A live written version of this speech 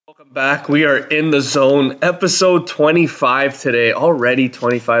Welcome back. We are in the zone. Episode 25 today. Already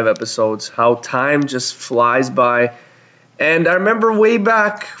 25 episodes. How time just flies by. And I remember way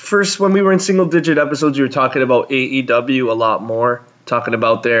back, first when we were in single-digit episodes, we were talking about AEW a lot more. Talking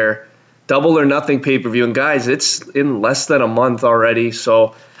about their Double or Nothing pay-per-view. And guys, it's in less than a month already.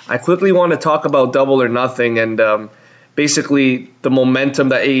 So I quickly want to talk about Double or Nothing and basically the momentum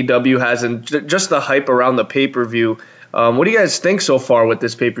that AEW has and just the hype around the pay-per-view. What do you guys think so far with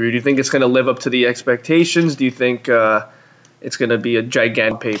this pay-per-view? Do you think it's going to live up to the expectations? Do you think it's going to be a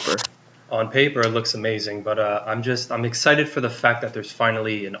gigantic paper? On paper, it looks amazing, but I'm excited for the fact that there's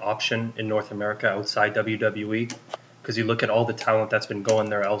finally an option in North America outside WWE, because you look at all the talent that's been going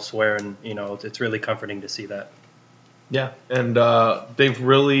there elsewhere, and it's really comforting to see that. Yeah, and they've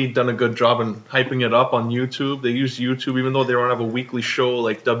really done a good job in hyping it up on YouTube. They use YouTube, even though they don't have a weekly show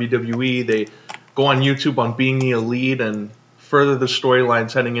like WWE. They go on YouTube on Being the Elite and further the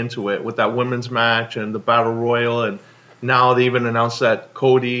storylines heading into it with that women's match and the Battle Royal. And now they even announced that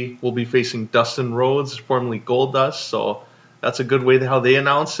Cody will be facing Dustin Rhodes, formerly Goldust. So that's a good way how they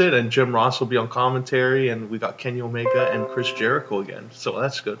announce it. And Jim Ross will be on commentary. And we got Kenny Omega and Chris Jericho again. So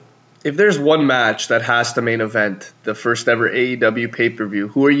that's good. If there's one match that has to main event, the first ever AEW pay-per-view,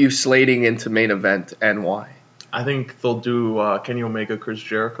 who are you slating into main event and why? I think they'll do Kenny Omega, Chris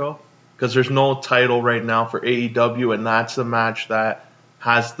Jericho. Because there's no title right now for AEW, and that's the match that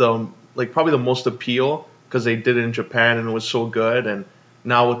has probably the most appeal because they did it in Japan and it was so good. And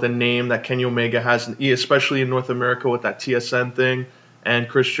now with the name that Kenny Omega has, especially in North America with that TSN thing, and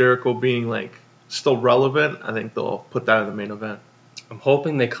Chris Jericho being still relevant, I think they'll put that in the main event. I'm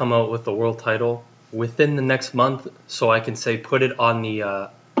hoping they come out with the world title within the next month, so I can say put it on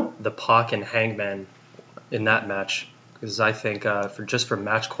the Pac and Hangman in that match. Because I think for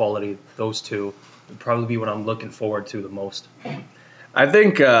match quality, those two would probably be what I'm looking forward to the most. I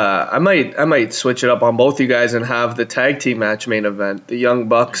think I might switch it up on both you guys and have the tag team match main event, the Young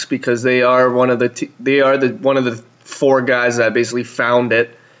Bucks, because they are one of the four guys that basically found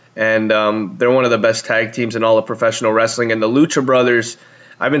it, and they're one of the best tag teams in all of professional wrestling. And the Lucha Brothers,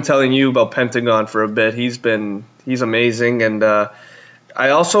 I've been telling you about Pentagon for a bit. He's amazing, and I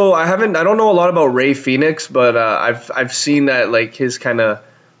don't know a lot about Rey Fenix, but I've seen that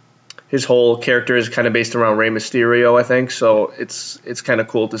his whole character is kind of based around Rey Mysterio, I think. So it's kind of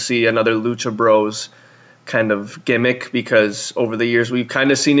cool to see another Lucha Bros kind of gimmick, because over the years we've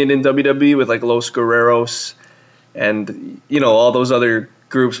kind of seen it in WWE with Los Guerreros and all those other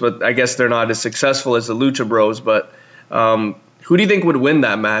groups, but I guess they're not as successful as the Lucha Bros. But who do you think would win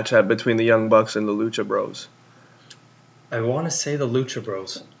that match between the Young Bucks and the Lucha Bros? I want to say the Lucha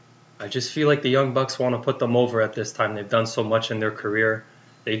Bros. I just feel like the Young Bucks want to put them over at this time. They've done so much in their career.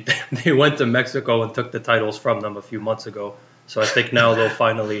 They went to Mexico and took the titles from them a few months ago. So I think now they'll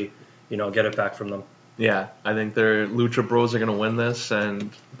finally, get it back from them. Yeah, I think their Lucha Bros are going to win this,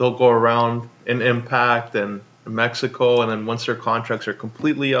 and they'll go around in Impact and Mexico, and then once their contracts are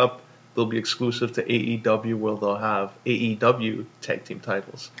completely up, they'll be exclusive to AEW, where they'll have AEW tag team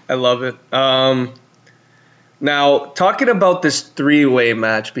titles. I love it. Now, talking about this three-way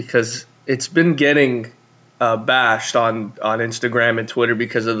match, because it's been getting bashed on Instagram and Twitter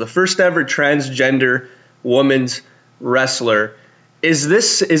because of the first ever transgender women's wrestler. Is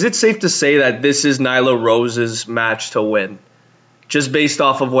it safe to say that this is Nyla Rose's match to win? Just based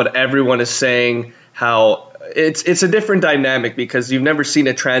off of what everyone is saying, how it's a different dynamic because you've never seen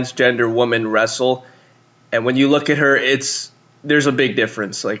a transgender woman wrestle, and when you look at her, there's a big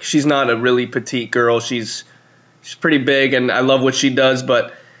difference. She's not a really petite girl. She's pretty big, and I love what she does,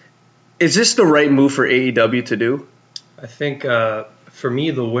 but is this the right move for AEW to do? I think for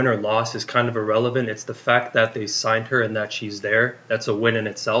me, the win or loss is kind of irrelevant. It's the fact that they signed her and that she's there. That's a win in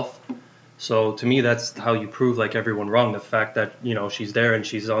itself. So to me, that's how you prove everyone wrong, the fact that she's there and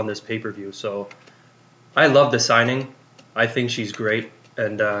she's on this pay-per-view. So I love the signing. I think she's great,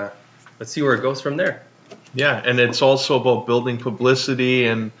 and let's see where it goes from there. Yeah, and it's also about building publicity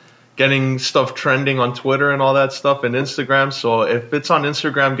and getting stuff trending on Twitter and all that stuff and Instagram. So if it's on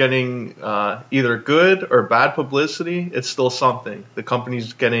Instagram getting either good or bad publicity, it's still something. The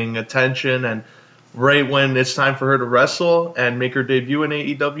company's getting attention, and right when it's time for her to wrestle and make her debut in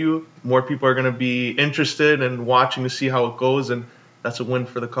AEW, more people are going to be interested and watching to see how it goes, and that's a win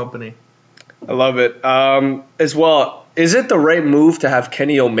for the company. I love it. As well, is it the right move to have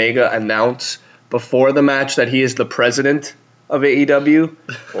Kenny Omega announce before the match that he is the president of AEW,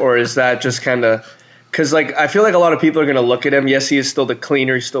 or is that just kind of because I feel like a lot of people are going to look at him. Yes, he is still the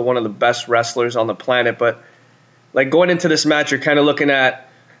cleaner. He's still one of the best wrestlers on the planet. But going into this match, you're kind of looking at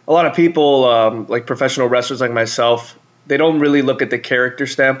a lot of people, like professional wrestlers like myself, they don't really look at the character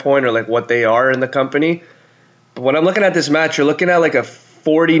standpoint or like what they are in the company. But when I'm looking at this match, you're looking at like a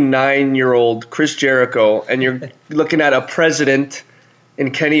 49-year-old Chris Jericho, and you're looking at a president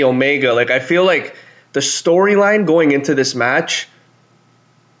in Kenny Omega. Like, I feel like the storyline going into this match,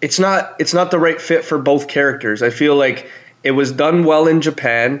 it's not the right fit for both characters. I feel like it was done well in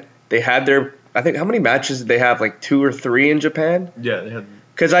Japan. They had their, I think, how many matches did they have? Like 2 or 3 in Japan? Yeah, they had.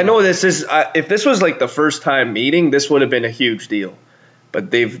 Because I know this is, if this was like the first time meeting, this would have been a huge deal. But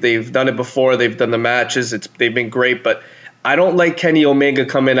they've done it before. They've done the matches. They've been great. But I don't like Kenny Omega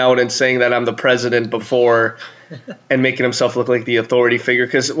coming out and saying that I'm the president before and making himself look like the authority figure.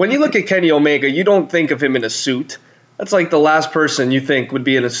 Because when you look at Kenny Omega, you don't think of him in a suit. That's like the last person you think would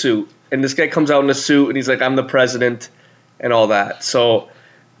be in a suit. And this guy comes out in a suit and he's like, I'm the president and all that. So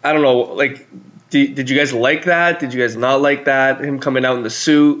I don't know. Like, did you guys like that? Did you guys not like that? Him coming out in the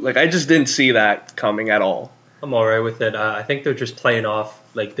suit? Like, I just didn't see that coming at all. I'm all right with it. I think they're just playing off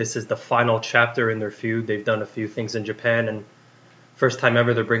like this is the final chapter in their feud. They've done a few things in Japan, and first time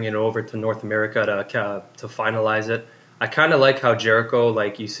ever they're bringing it over to North America to finalize it. I kind of like how Jericho,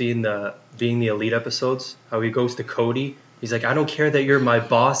 like you see in the Being the Elite episodes, how he goes to Cody. He's like, I don't care that you're my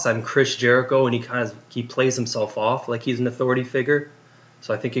boss. I'm Chris Jericho, and he plays himself off like he's an authority figure.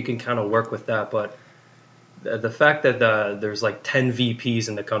 So I think you can kind of work with that, but the fact that there's like 10 VPs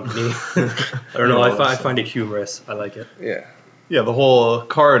in the company, I don't know. I find it humorous. I like it. Yeah. Yeah, the whole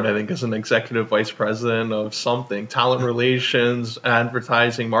card, I think, is an executive vice president of something. Talent relations,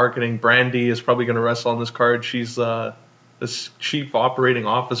 advertising, marketing. Brandy is probably going to wrestle on this card. She's the chief operating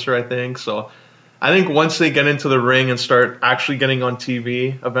officer, I think. So I think once they get into the ring and start actually getting on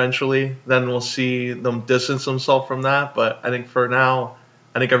TV eventually, then we'll see them distance themselves from that. But I think for now,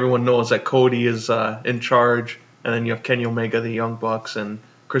 I think everyone knows that Cody is in charge, and then you have Kenny Omega, the Young Bucks, and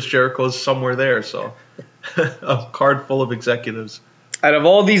Chris Jericho's somewhere there. So a card full of executives. Out of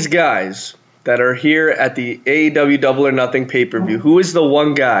all these guys that are here at the AEW Double or Nothing pay-per-view, who is the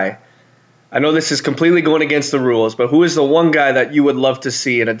one guy, I know this is completely going against the rules, but who is the one guy that you would love to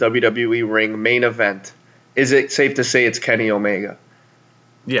see in a WWE ring main event? Is it safe to say it's Kenny Omega?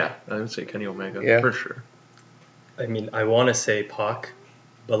 Yeah, I would say Kenny Omega, yeah, for sure. I mean, I want to say Pac,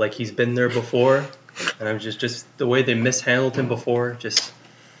 but like he's been there before, and I'm just the way they mishandled him before, just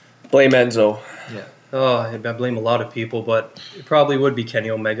blame Enzo. Yeah. Oh, I blame a lot of people, but it probably would be Kenny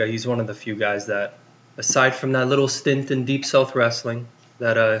Omega. He's one of the few guys that, aside from that little stint in Deep South Wrestling,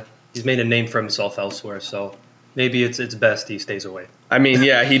 that he's made a name for himself elsewhere. So maybe it's best he stays away. I mean,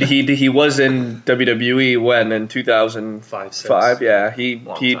 yeah, he was in WWE when in 2005, 6. Yeah, he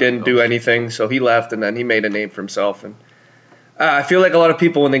didn't do anything, so he left and then he made a name for himself. And I feel like a lot of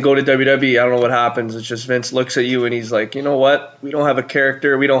people when they go to WWE, I don't know what happens. It's just Vince looks at you and he's like, you know what? We don't have a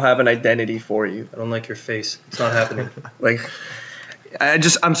character. We don't have an identity for you. I don't like your face. It's not happening. Like,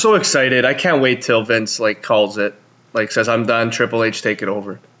 I'm so excited. I can't wait till Vince like calls it, like says, I'm done. Triple H, take it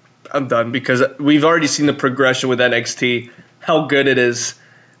over. I'm done because we've already seen the progression with NXT, how good it is.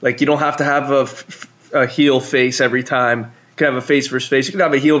 Like, you don't have to have a heel face every time. You can have a face versus face. You can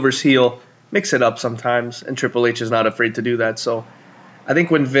have a heel versus heel. Mix it up sometimes, and Triple H is not afraid to do that. So I think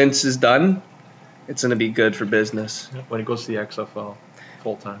when Vince is done, it's going to be good for business. When he goes to the XFL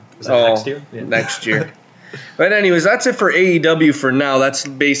full time. Is that next year? Yeah. Next year. But anyways, that's it for AEW for now. That's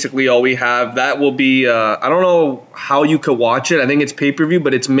basically all we have. That will be, I don't know how you could watch it. I think it's pay-per-view,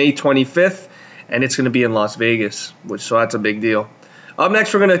 but it's May 25th, and it's going to be in Las Vegas, so that's a big deal. Up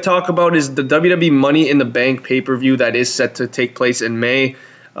next, we're going to talk about is the WWE Money in the Bank pay-per-view that is set to take place in May.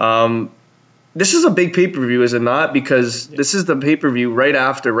 This is a big pay-per-view, is it not? Because this is the pay-per-view right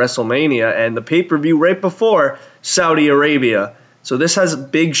after WrestleMania and the pay-per-view right before Saudi Arabia. So this has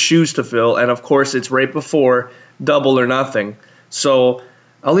big shoes to fill, and of course it's right before Double or Nothing. So,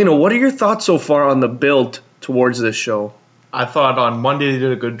 Aulino, what are your thoughts so far on the build towards this show? I thought on Monday they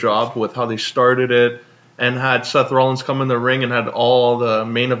did a good job with how they started it and had Seth Rollins come in the ring and had all the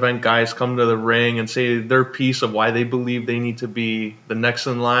main event guys come to the ring and say their piece of why they believe they need to be the next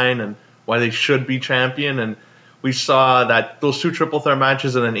in line and why they should be champion. And we saw that those 2 triple threat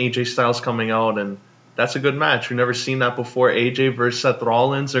matches and then AJ Styles coming out, and that's a good match. We've never seen that before. AJ versus Seth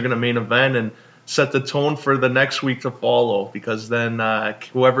Rollins. They're going to main event and set the tone for the next week to follow, because then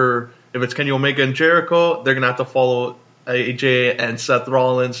whoever, if it's Kenny Omega and Jericho, they're going to have to follow AJ and Seth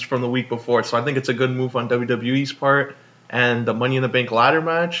Rollins from the week before. So I think it's a good move on WWE's part. And the Money in the Bank ladder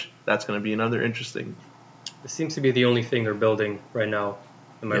match, that's going to be another interesting. This seems to be the only thing they're building right now.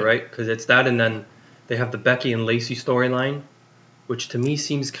 Am I right? Because it's that, and then they have the Becky and Lacey storyline, which to me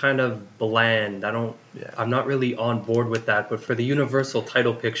seems kind of bland. I'm not really on board with that. But for the Universal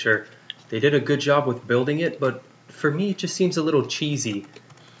title picture, they did a good job with building it. But for me, it just seems a little cheesy.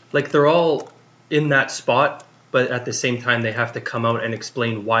 Like, they're all in that spot, but at the same time, they have to come out and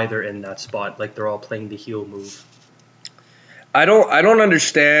explain why they're in that spot. Like, they're all playing the heel move. I don't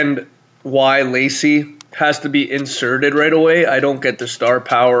understand why Lacey has to be inserted right away. I don't get the star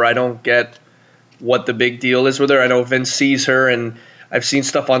power. I don't get what the big deal is with her. I know Vince sees her, and I've seen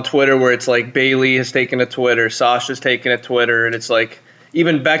stuff on Twitter where it's like Bayley has taken to Twitter, Sasha's taken to Twitter, and it's like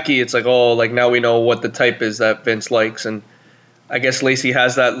even Becky, it's like, oh, like now we know what the type is that Vince likes, and I guess Lacey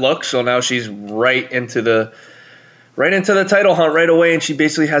has that look, so now she's right into the title hunt right away, and she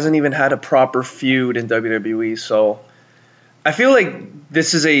basically hasn't even had a proper feud in WWE. So I feel like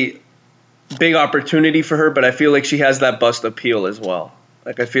this is a big opportunity for her, but I feel like she has that bust appeal as well.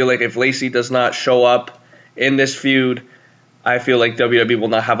 Like, I feel like if Lacey does not show up in this feud, I feel like WWE will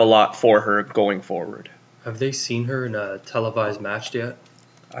not have a lot for her going forward. Have they seen her in a televised match yet?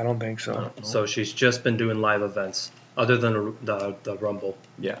 I don't think so. So she's just been doing live events, other than the Rumble.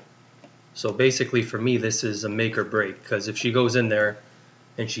 Yeah. So basically, for me, this is a make or break, because if she goes in there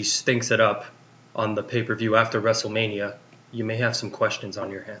and she stinks it up on the pay-per-view after WrestleMania, you may have some questions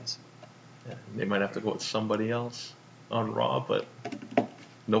on your hands. Yeah, they might have to go with somebody else on Raw, but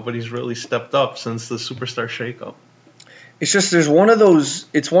nobody's really stepped up since the Superstar Shakeup. It's just it's one of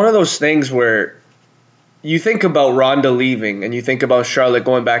those things where you think about Ronda leaving and you think about Charlotte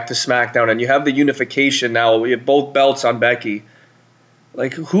going back to SmackDown, and you have the unification now. We have both belts on Becky.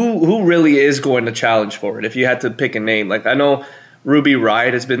 Like, who really is going to challenge for it if you had to pick a name? Like, I know Ruby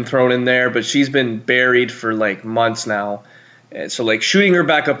Riott has been thrown in there, but she's been buried for like months now. And so, like, shooting her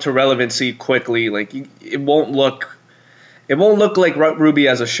back up to relevancy quickly, like, it won't look like Ruby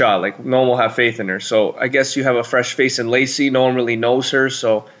has a shot. Like, no one will have faith in her. So I guess you have a fresh face in Lacey. No one really knows her.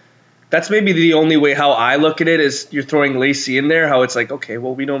 So that's maybe the only way how I look at it is you're throwing Lacey in there. How it's like, okay,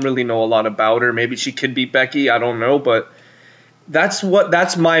 well, we don't really know a lot about her. Maybe she could beat Becky. I don't know, but that's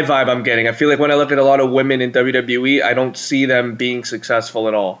my vibe I'm getting. I feel like when I look at a lot of women in WWE, I don't see them being successful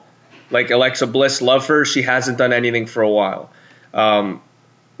at all. Like Alexa Bliss, love her. She hasn't done anything for a while.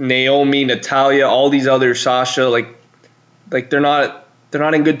 Naomi, Natalya, all these other, Sasha, like they're not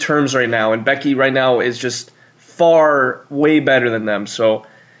in good terms right now, and Becky right now is just way better than them. So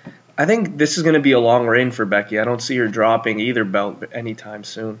I think this is going to be a long reign for Becky. I don't see her dropping either belt anytime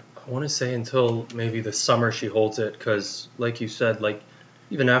soon. I want to say until maybe the summer she holds it, because like you said, like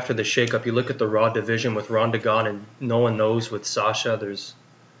even after the shakeup, you look at the Raw division with Ronda gone and no one knows with Sasha. There's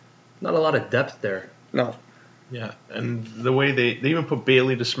not a lot of depth there. No. Yeah, and the way they even put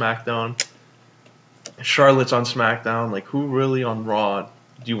Bayley to SmackDown, Charlotte's on SmackDown. Like, who really on Raw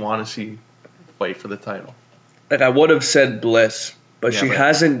do you want to see fight for the title? Like, I would have said Bliss, but she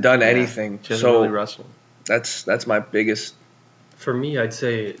hasn't done anything. She hasn't really wrestled. That's my biggest. For me, I'd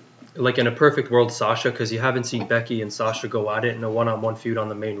say, like, in a perfect world, Sasha, because you haven't seen Becky and Sasha go at it in a one-on-one feud on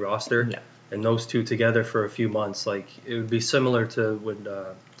the main roster. Yeah. And those two together for a few months. Like, it would be similar to when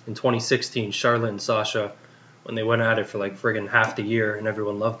in 2016, Charlotte and Sasha, when they went at it for like friggin' half the year and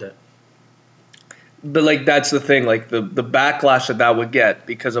everyone loved it. But, like, that's the thing. Like, the backlash that would get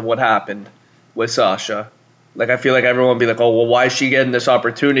because of what happened with Sasha. Like, I feel like everyone would be like, oh, well, why is she getting this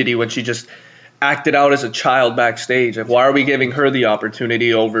opportunity when she just acted out as a child backstage? Like, why are we giving her the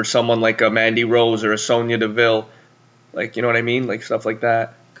opportunity over someone like a Mandy Rose or a Sonya Deville? Like, you know what I mean? Like, stuff like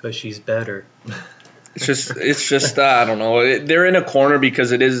that. Because she's better. It's just I don't know. They're in a corner because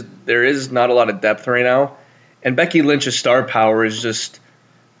there is not a lot of depth right now. And Becky Lynch's star power is just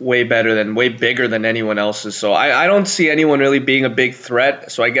way bigger than anyone else's. So I don't see anyone really being a big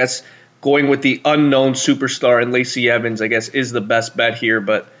threat. So I guess going with the unknown superstar and Lacey Evans, I guess, is the best bet here.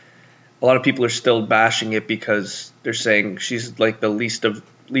 But a lot of people are still bashing it because they're saying she's like the least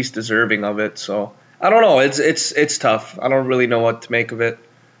deserving of it. So I don't know. It's tough. I don't really know what to make of it.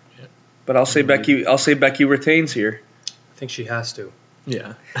 But I'll say Becky retains here. I think she has to.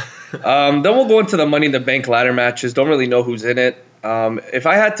 Yeah. Then we'll go into the Money in the Bank ladder matches. Don't really know who's in it. If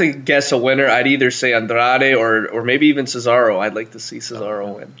I had to guess a winner, I'd either say Andrade or maybe even Cesaro. I'd like to see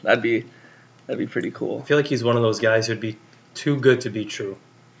Cesaro win. That'd be pretty cool. I feel like he's one of those guys who'd be too good to be true.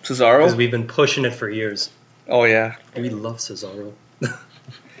 Cesaro? Because we've been pushing it for years. Oh, yeah. We love Cesaro.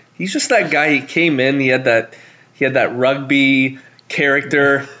 He's just that guy. He came in. He had that rugby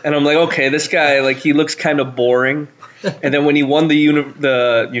character, and I'm like, okay, this guy, like, he looks kind of boring. And then when he won the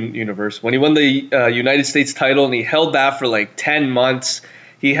United States title, and he held that for like 10 months,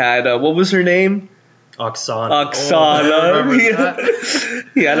 he had what was her name? Oksana.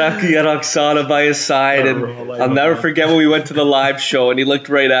 He had Oksana by his side, and I'll never forget when we went to the live show, and he looked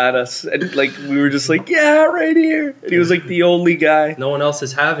right at us, and like we were just like, yeah, right here, and he was like the only guy. No one else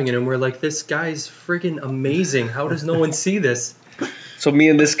is having it, and we're like, this guy's friggin' amazing. How does no one see this? So me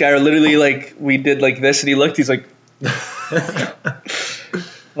and this guy are literally like, we did like this, and he looked, he's like,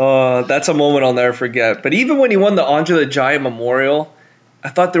 that's a moment I'll never forget. But even when he won the Andre the Giant Memorial, I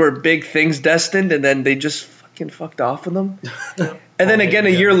thought there were big things destined, and then they just fucking fucked off with them. And then again, a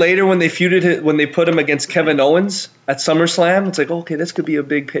year later, when they feuded, when they put him against Kevin Owens at SummerSlam, it's like, okay, this could be a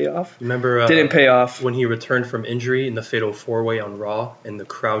big payoff. Remember, didn't pay off when he returned from injury in the Fatal 4-Way on Raw, and the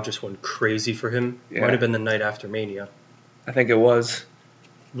crowd just went crazy for him. Yeah. Might have been the night after Mania. I think it was.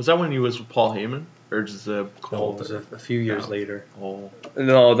 Was that when he was with Paul Heyman? Or just No, it was a few years later. Oh.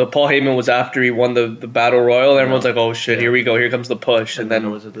 No, the Paul Heyman was after he won the Battle Royal. Everyone's like, oh shit, here we go, here comes the push, and then it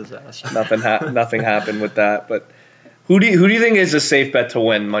was a disaster. nothing happened with that. But who do you think is a safe bet to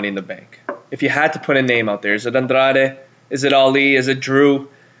win Money in the Bank? If you had to put a name out there, is it Andrade? Is it Ali? Is it Drew?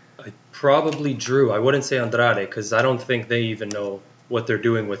 Probably Drew. I wouldn't say Andrade, because I don't think they even know what they're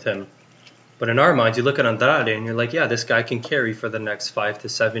doing with him. But in our minds, you look at Andrade and you're like, yeah, this guy can carry for the next 5 to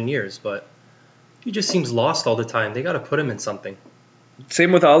 7 years, but he just seems lost all the time. They got to put him in something.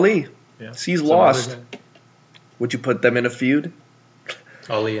 Same with Ali. Yeah. He's lost. Would you put them in a feud?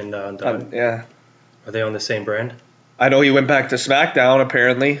 Ali and Andrade. Yeah. Are they on the same brand? I know he went back to SmackDown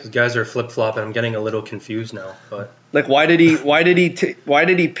apparently. These guys are flip flopping. I'm getting a little confused now. But like, why did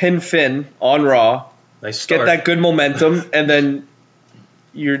he pin Finn on Raw? Nice start. Get that good momentum, and then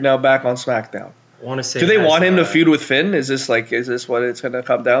you're now back on SmackDown. I want to say. Do they want him to feud with Finn? Is this what it's going to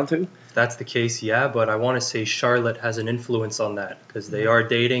come down to? If that's the case, yeah. But I want to say Charlotte has an influence on that because they are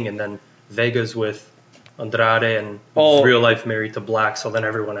dating, and then Vega's with Andrade and real life married to Black, so then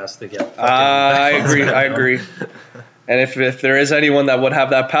everyone has to get. I agree. And if there is anyone that would have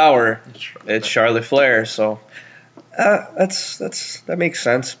that power, it's Charlotte Flair. So that makes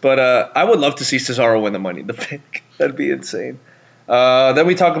sense. But I would love to see Cesaro win the Money in the Bank. That'd be insane. Then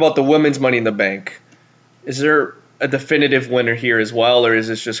we talk about the women's Money in the Bank. Is there a definitive winner here as well, or is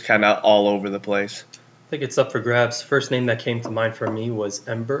this just kind of all over the place? I think it's up for grabs. First name that came to mind for me was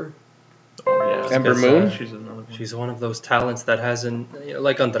Ember. Oh, yeah. Ember Moon? She's another one. She's one of those talents that hasn't,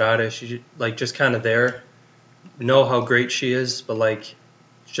 like Andrade, she's like just kind of there. Know how great she is, but like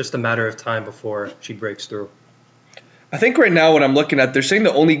it's just a matter of time before she breaks through. I think right now what I'm looking at, they're saying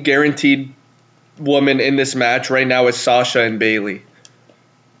the only guaranteed woman in this match right now is Sasha and Bayley,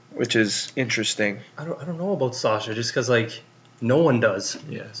 which is interesting. I don't know about Sasha just because like no one does.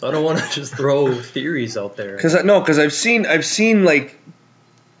 Yeah. So I don't want to just throw theories out there. Because I've seen like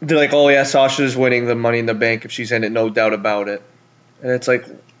they're like, oh yeah, Sasha's winning the Money in the Bank if she's in it, no doubt about it. And it's like,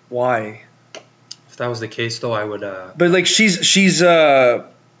 why? If that was the case, though, I would. But like she's a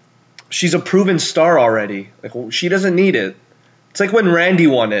proven star already. Like she doesn't need it. It's like when Randy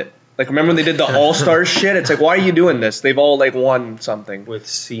won it. Like remember when they did the All Stars shit? It's like, why are you doing this? They've all like won something with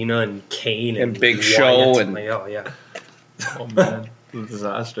Cena and Kane and Big Wyatt Show and like, oh yeah. Oh man,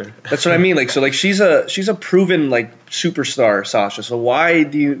 disaster. That's what I mean. Like so, like she's a proven like superstar, Sasha. So why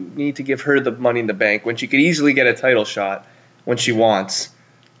do you need to give her the Money in the Bank when she could easily get a title shot when she wants?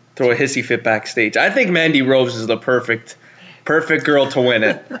 Throw a hissy fit backstage. I think Mandy Rose is the perfect girl to win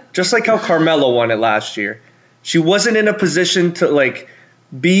it. Just like how Carmella won it last year. She wasn't in a position to like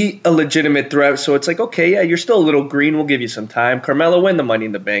be a legitimate threat. So it's like, okay, yeah, you're still a little green. We'll give you some time. Carmella win the Money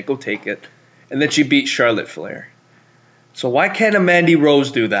in the Bank. Go take it. And then she beat Charlotte Flair. So why can't a Mandy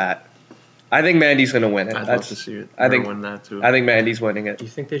Rose do that? I think Mandy's going to win it. I'd love to see it. I think win that too. I think Mandy's winning it. Do you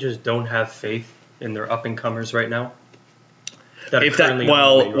think they just don't have faith in their up and comers right now? They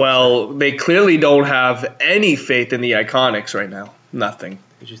clearly don't have any faith in the Iconics right now. Nothing.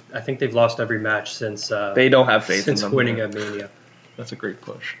 I think they've lost every match since. They don't have faith since in them. winning at Mania. That's a great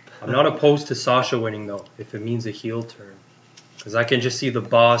push. I'm not opposed to Sasha winning though, if it means a heel turn, because I can just see the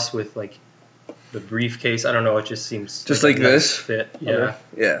boss with like the briefcase. I don't know. It just seems just like this fit. Yeah.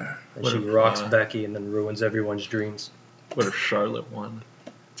 Yeah. And she rocks Becky and then ruins everyone's dreams. What if Charlotte won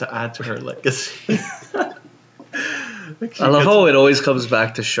to add to her legacy? I love how it always comes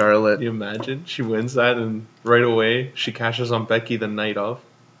back to Charlotte. Can you imagine? She wins that and right away she cashes on Becky the night of.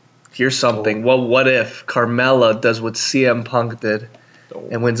 Here's something. Well, what if Carmella does what CM Punk did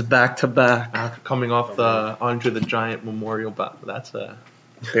and wins back-to-back? After coming off the Andre the Giant Memorial Battle. That's a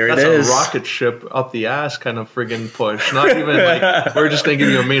rocket ship up the ass kind of friggin' push. Not even like, we're just going to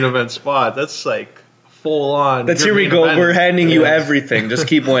give you a main event spot. That's like full on. That's here we go. Event. We're handing you everything. Just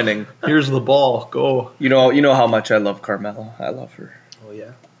keep winning. Here's the ball. Go. You know how much I love Carmella. I love her. Oh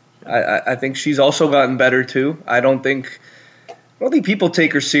yeah. I think she's also gotten better too. I don't think people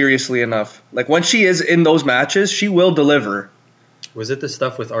take her seriously enough. Like when she is in those matches, she will deliver. Was it the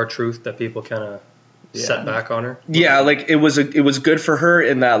stuff with R-Truth that people kind of set back on her? Yeah, like it was good for her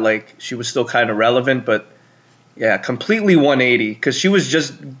in that like she was still kind of relevant, but yeah, completely 180 because she was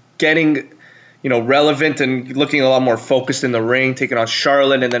just getting, relevant and looking a lot more focused in the ring, taking on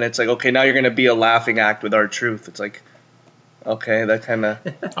Charlotte, and then it's like, okay, now you're gonna be a laughing act with R-Truth. It's like, okay, that kind of.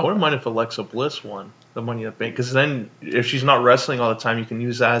 I wouldn't mind if Alexa Bliss won the Money in the Bank, because then if she's not wrestling all the time, you can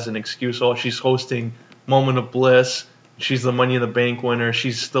use that as an excuse. Oh, she's hosting Moment of Bliss. She's the Money in the Bank winner.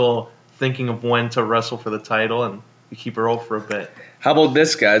 She's still thinking of when to wrestle for the title, and you keep her out for a bit. How about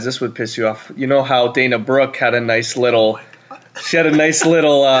this, guys? This would piss you off. You know how Dana Brooke had a nice little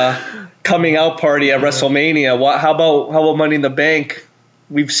coming out party at WrestleMania. How about Money in the Bank?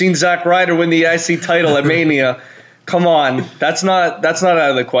 We've seen Zack Ryder win the IC title at Mania. Come on, that's not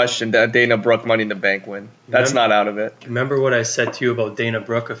out of the question. That Dana Brooke Money in the Bank win. That's not out of it. Remember what I said to you about Dana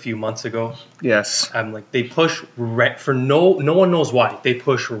Brooke a few months ago? Yes. I'm like, they push for no one knows why. They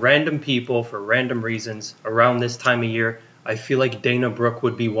push random people for random reasons around this time of year. I feel like Dana Brooke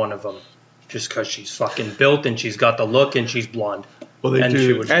would be one of them, just because she's fucking built and she's got the look and she's blonde. Well, they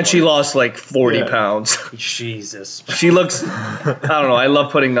do. And she lost like 40 pounds. Jesus. She looks, I don't know, I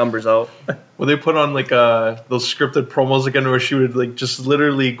love putting numbers out. Well, they put on like those scripted promos again where she would like just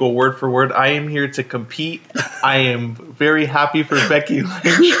literally go word for word. I am here to compete. I am very happy for Becky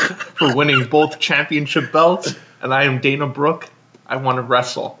Lynch for winning both championship belts. And I am Dana Brooke. I want to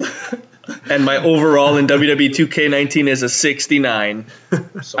wrestle. And my overall in WWE 2K19 is a 69. I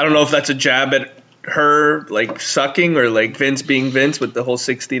don't know if that's a jab at her like sucking or like Vince being Vince with the whole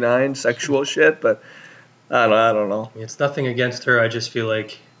 69 sexual shit, but I don't know. It's nothing against her. I just feel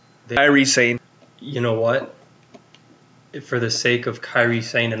like Kairi Sane. You know what? For the sake of Kairi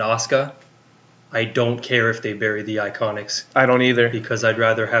Sane and Asuka, I don't care if they bury the Iconics. I don't either, because I'd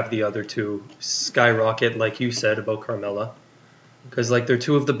rather have the other two skyrocket, like you said about Carmella, because like they're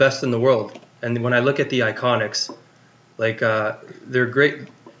two of the best in the world. And when I look at the Iconics, like they're great,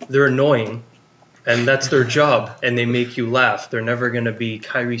 they're annoying. And that's their job, and they make you laugh. They're never going to be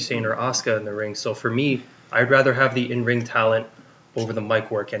Kairi Sane or Asuka in the ring. So for me, I'd rather have the in-ring talent over the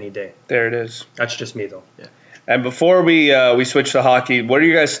mic work any day. There it is. That's just me, though. Yeah. And before we switch to hockey, what are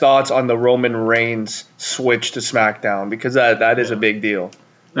your guys' thoughts on the Roman Reigns switch to SmackDown? Because that is a big deal.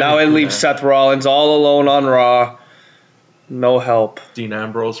 Now it leaves Seth Rollins all alone on Raw. No help. Dean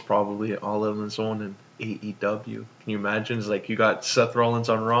Ambrose probably all on his own in AEW. Can you imagine? It's like you got Seth Rollins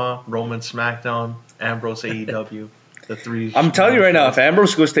on Raw, Roman SmackDown, Ambrose AEW. The three. I'm telling you right now, if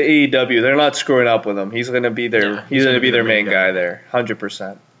Ambrose goes to AEW, they're not screwing up with him. He's going to be their he's going to be their main guy there,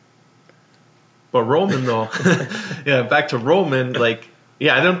 100%. But Roman though, back to Roman, like.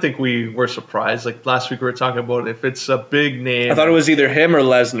 Yeah, I don't think we were surprised. Like last week we were talking about if it's a big name. I thought it was either him or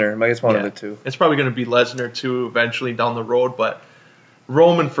Lesnar. Like it's one of the two. It's probably going to be Lesnar too eventually down the road, but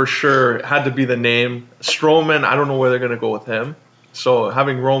Roman for sure had to be the name. Strowman, I don't know where they're going to go with him. So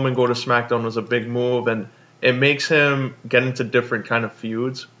having Roman go to SmackDown was a big move, and it makes him get into different kind of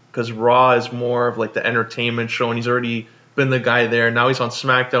feuds because Raw is more of like the entertainment show, and he's already been the guy there. Now he's on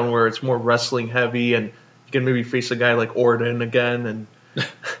SmackDown where it's more wrestling heavy, and you can maybe face a guy like Orton again and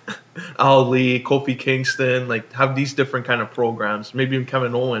Ali, Kofi Kingston, like have these different kind of programs. Maybe even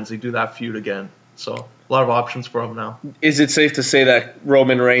Kevin Owens, they do that feud again. So a lot of options for him now. Is it safe to say that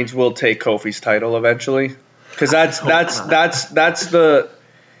Roman Reigns will take Kofi's title eventually? Because that's the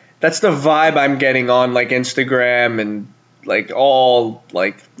vibe I'm getting on like Instagram and like all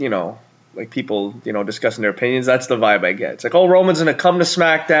like like people discussing their opinions. That's the vibe I get. It's like, oh, Roman's gonna come to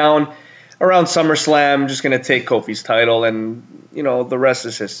SmackDown around SummerSlam, just gonna take Kofi's title, and the rest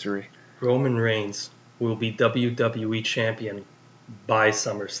is history. Roman Reigns will be WWE champion by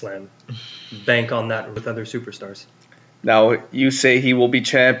SummerSlam. Bank on that with other superstars. Now, you say he will be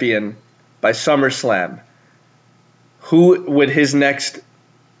champion by SummerSlam. Who would his next,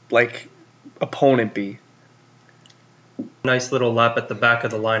 opponent be? Nice little lap at the back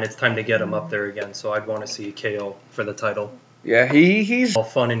of the line. It's time to get him up there again, so I'd want to see KO for the title. Yeah, he's... all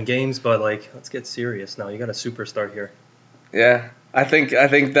fun and games, but, let's get serious now. You got a superstar here. Yeah, I think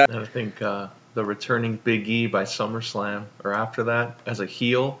the returning Big E by SummerSlam or after that as a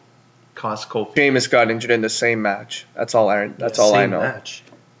heel cost Kofi. Sheamus got injured in the same match. That's all I know. Same match.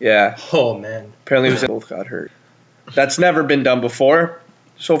 Yeah. Oh man. Apparently both got hurt. That's never been done before.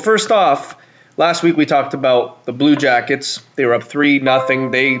 So first off, last week we talked about the Blue Jackets. They were up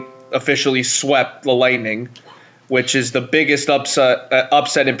 3-0. They officially swept the Lightning, which is the biggest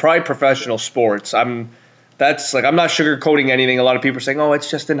upset in probably professional sports. That's like, I'm not sugarcoating anything. A lot of people are saying, oh, it's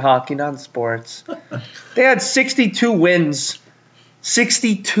just in hockey, not in sports. They had 62 wins.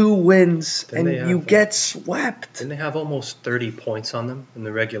 62 wins, and you get swept. Didn't they have almost 30 points on them in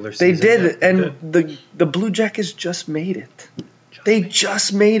the regular season? They did, and the Blue Jackets just made it. They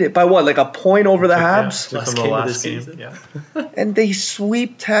just made it by what, like a point over the Habs? Last game of the season. Yeah. And they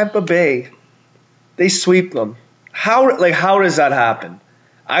sweep Tampa Bay. They sweep them. How does that happen?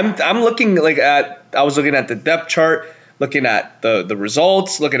 I was looking at the depth chart, looking at the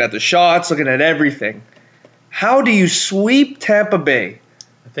results, looking at the shots, looking at everything. How do you sweep Tampa Bay?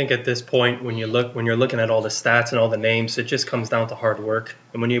 I think at this point, when you're looking at all the stats and all the names, it just comes down to hard work.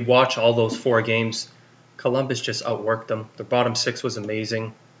 And when you watch all those 4 games, Columbus just outworked them. The bottom 6 was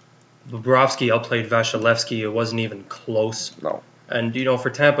amazing. Bobrovsky outplayed Vasilevsky. It wasn't even close. No. And, for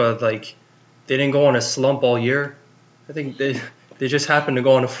Tampa, they didn't go on a slump all year. I think they just happened to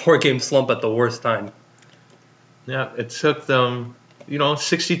go on a 4-game slump at the worst time. Yeah, it took them,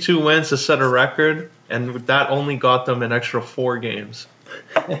 62 wins to set a record, and that only got them an extra 4 games.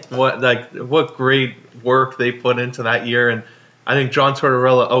 What great work they put into that year. And I think John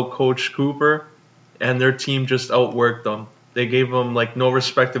Tortorella outcoached Cooper, and their team just outworked them. They gave them no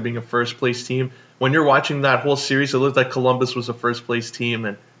respect of being a first-place team. When you're watching that whole series, it looked like Columbus was a first-place team,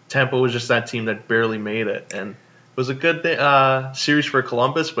 and Tampa was just that team that barely made it. And it was a good series for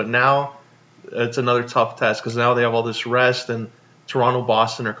Columbus, but now it's another tough test because now they have all this rest, and Toronto,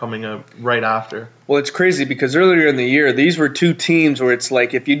 Boston are coming up right after. Well, it's crazy because earlier in the year, these were 2 teams where it's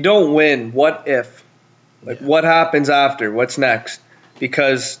like, if you don't win, what if? What happens after? What's next?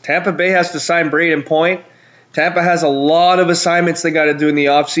 Because Tampa Bay has to sign Braden Point. Tampa has a lot of assignments they got to do in the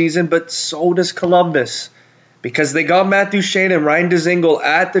offseason, but so does Columbus. Because they got Matt Duchene and Ryan Dzingel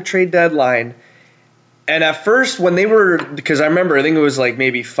at the trade deadline. And at first, when they were, because I remember, I think it was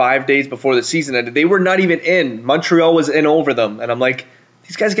maybe 5 days before the season ended, they were not even in. Montreal was in over them. And I'm like,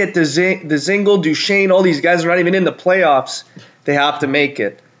 these guys get Dzingel, Duchene, all these guys are not even in the playoffs. They have to make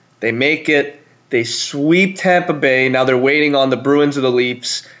it. They make it. They sweep Tampa Bay. Now they're waiting on the Bruins or the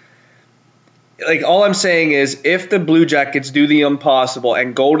Leafs. All I'm saying is, if the Blue Jackets do the impossible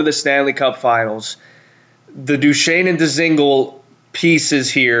and go to the Stanley Cup Finals, the Duchene and Dzingel pieces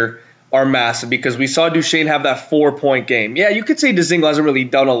here are massive because we saw Duchene have that 4-point game. Yeah, you could say Dzingel hasn't really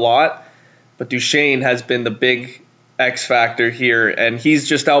done a lot, but Duchene has been the big X factor here, and he's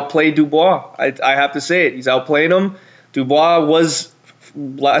just outplayed Dubois. I have to say it. He's outplayed him. Dubois was,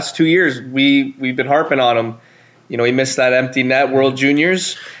 last 2 years, we've been harping on him. He missed that empty net World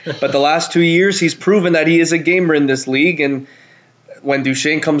Juniors, but the last 2 years he's proven that he is a gamer in this league, and when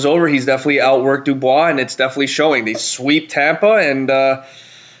Duchene comes over, he's definitely outworked Dubois, and it's definitely showing. They sweep Tampa, and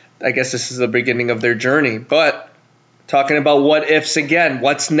I guess this is the beginning of their journey. But talking about what ifs again,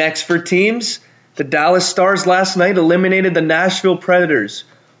 what's next for teams? The Dallas Stars last night eliminated the Nashville Predators.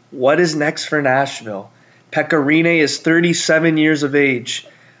 What is next for Nashville? Pekka Rinne is 37 years of age.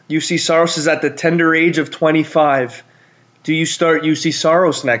 UC Saros is at the tender age of 25. Do you start UC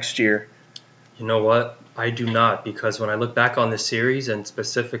Saros next year? You know what? I do not, because when I look back on the series and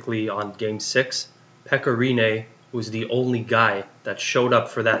specifically on Game 6, Pekka Rinne was the only guy that showed up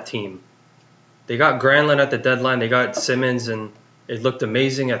for that team. They got Granlund at the deadline, they got Simmons, and it looked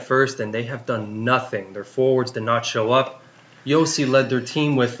amazing at first, and they have done nothing. Their forwards did not show up. Yossi led their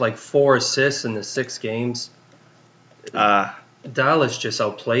team with 4 assists in the 6 games. Dallas just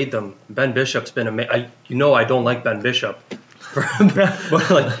outplayed them. Ben Bishop's been amazing. I don't like Ben Bishop.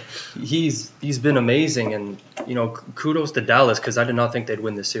 But he's been amazing, and kudos to Dallas because I did not think they'd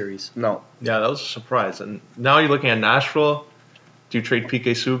win this series. No. Yeah, that was a surprise. And now you're looking at Nashville. Do you trade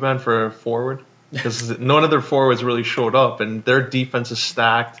PK Subban for a forward? Because none of their forwards really showed up, and their defense is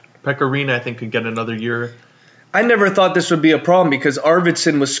stacked. Pekka Rinne, I think, could get another year. I never thought this would be a problem because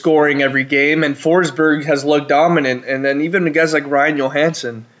Arvidsson was scoring every game, and Forsberg has looked dominant, and then even guys like Ryan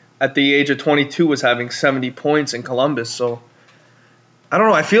Johansson at the age of 22 was having 70 points in Columbus. So I don't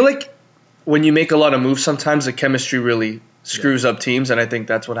know. I feel like when you make a lot of moves, sometimes the chemistry really screws up teams, and I think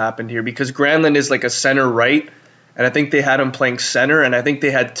that's what happened here because Granlund is like a center right, and I think they had him playing center, and I think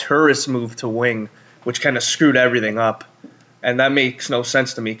they had Turris move to wing, which kind of screwed everything up. And that makes no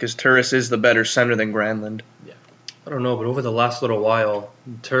sense to me because Turris is the better center than Granlund. Yeah. I don't know, but over the last little while,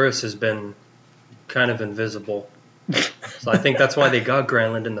 Turris has been kind of invisible. So I think that's why they got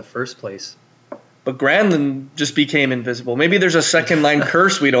Granlund in the first place. But Granlund just became invisible. Maybe there's a second-line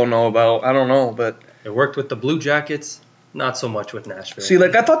curse we don't know about. I don't know, but it worked with the Blue Jackets, not so much with Nashville. See,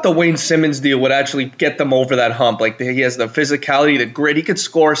 I thought the Wayne Simmons deal would actually get them over that hump. He has the physicality, the grit. He could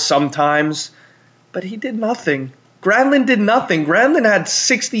score sometimes, but he did nothing. Granlund did nothing. Granlund had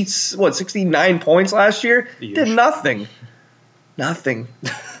 69 points last year. Did nothing. Nothing.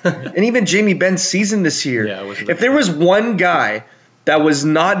 And even Jamie Benn's season this year. Yeah, if there was one guy that was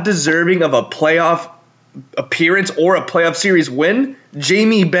not deserving of a playoff appearance or a playoff series win,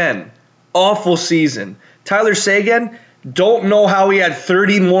 Jamie Benn. Awful season. Tyler Seguin, don't know how he had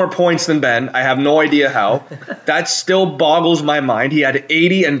 30 more points than Ben. I have no idea how. That still boggles my mind. He had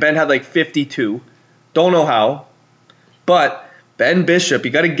 80 and Ben had like 52. Don't know how. But Ben Bishop,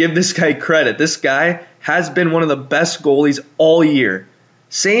 you got to give this guy credit. This guy has been one of the best goalies all year.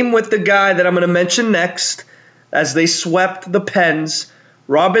 Same with the guy that I'm going to mention next. As they swept the Pens,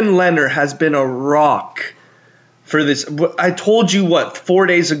 Robin Lehner has been a rock for this. I told you 4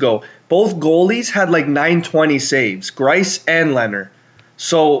 days ago. Both goalies had like 920 saves, Greiss and Lehner.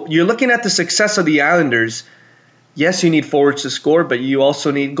 So you're looking at the success of the Islanders. Yes, you need forwards to score, but you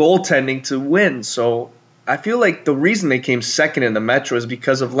also need goaltending to win. So I feel like the reason they came second in the Metro is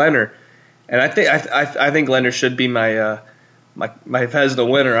because of Lehner. And I think Lehner should be my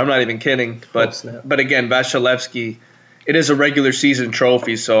Vezina winner. I'm not even kidding. But again, Vasilevsky, it is a regular season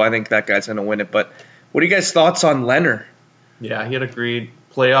trophy, so I think that guy's going to win it. But what are you guys' thoughts on Lehner? Yeah, he had a great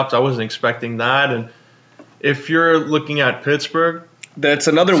playoffs. I wasn't expecting that. And if you're looking at Pittsburgh, that's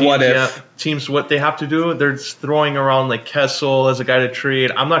another teams, what if. Yeah, teams, what they have to do, they're throwing around like Kessel as a guy to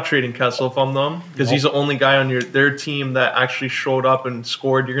trade. I'm not trading Kessel from them because he's the only guy on their team that actually showed up and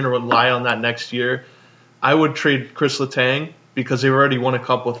scored. You're going to rely on that next year. I would trade Chris Letang because they've already won a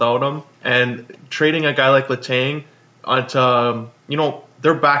cup without him. And trading a guy like Letang,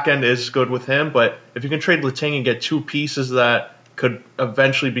 their back end is good with him. But if you can trade Letang and get two pieces that could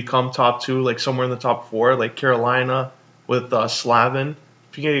eventually become top two, like somewhere in the top four, like Carolina with Slavin.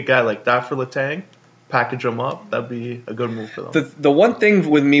 If you get a guy like that for Letang, package him up, that'd be a good move for them. The one thing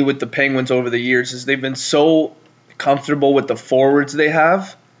with me with the Penguins over the years is they've been so comfortable with the forwards they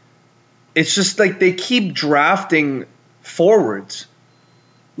have. It's just like they keep drafting forwards.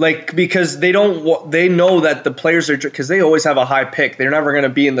 Like, because they know that the players are, because they always have a high pick. They're never going to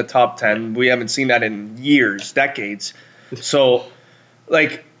be in the top 10. We haven't seen that in years, decades. So,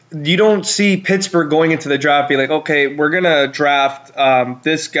 like, you don't see Pittsburgh going into the draft be like, okay, we're going to draft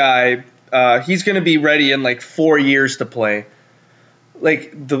this guy. He's going to be ready in like 4 years to play.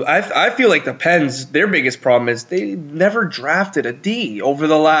 Like, I feel like the Pens, their biggest problem is they never drafted a D over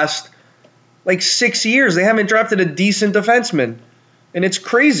the last like 6 years. They haven't drafted a decent defenseman. And it's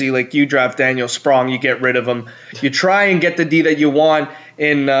crazy. Like, you draft Daniel Sprong, you get rid of him. You try and get the D that you want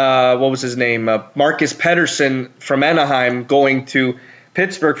in, what was his name? Marcus Pettersson from Anaheim going to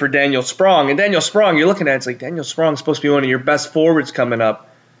Pittsburgh for Daniel Sprong. And Daniel Sprong, you're looking at it, it's like, Daniel Sprong's supposed to be one of your best forwards coming up.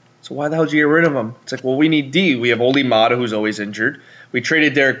 So why the hell did you get rid of him? It's like, well, we need D. We have Oli Mata, who's always injured. We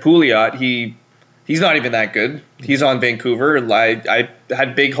traded Derek Pouliot. He's not even that good. He's on Vancouver. I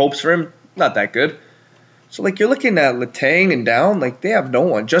had big hopes for him. Not that good. So, like, you're looking at Letang and down, like, they have no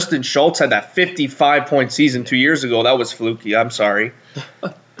one. Justin Schultz had that 55-point season 2 years ago. That was fluky. I'm sorry.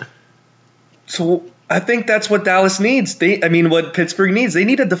 So, I think that's what Dallas needs. What Pittsburgh needs. They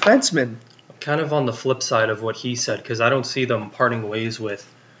need a defenseman. Kind of on the flip side of what he said, because I don't see them parting ways with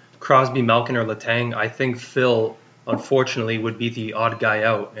Crosby, Malkin, or Letang. I think Phil, unfortunately, would be the odd guy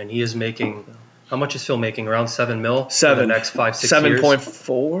out, and he is making... How much is Phil making? Around $7 million for the next 5-6 years?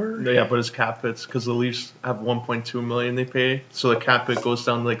 7.4? Yeah, but his cap hits, because the Leafs have $1.2 million they pay, so the cap hit goes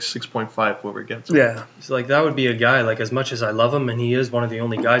down to like 6.5 whoever gets him. Yeah. So like that would be a guy, like as much as I love him, and he is one of the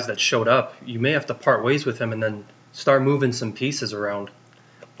only guys that showed up, you may have to part ways with him and then start moving some pieces around.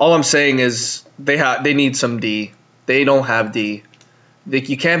 All I'm saying is they need some D. They don't have D. Like,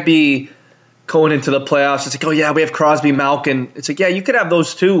 you can't be going into the playoffs, it's like, oh yeah, we have Crosby, Malkin. It's like, yeah, you could have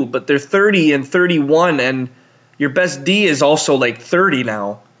those too, but they're 30 and 31, and your best D is also like 30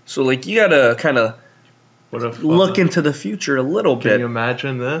 now. So, like, you gotta kind of look into the future a little bit. Can you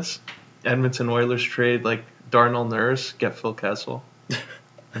imagine this? Edmonton Oilers trade like Darnell Nurse, get Phil Kessel,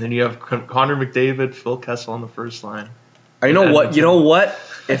 and then you have Connor McDavid, Phil Kessel on the first line. You know what?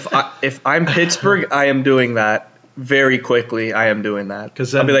 If I'm Pittsburgh, I am doing that. Very quickly, I am doing that.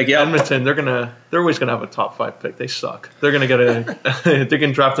 Because I'll be like, yeah, Edmonton, they're always gonna have a top 5 pick. They suck. They're gonna get they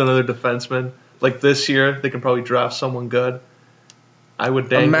can draft another defenseman. Like this year, they can probably draft someone good. I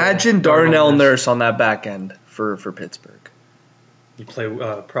would imagine Darnell Nurse on that back end for Pittsburgh. You play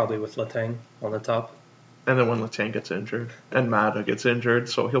probably with Letang on the top. And then when Letang gets injured and Mata gets injured,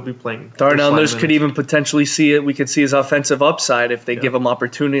 so he'll be playing. Darnell Nurse could even potentially see it. We could see his offensive upside if they give him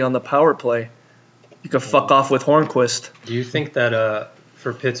opportunity on the power play. You could fuck off with Hornquist. Do you think that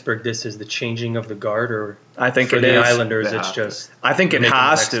for Pittsburgh this is the changing of the guard, or I think for it the is. Islanders it's just? I think it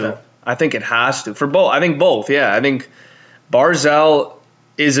has to. I think it has to. For both. I think both, yeah. I think Barzal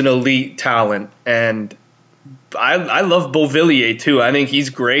is an elite talent, and I love Beauvillier too. I think he's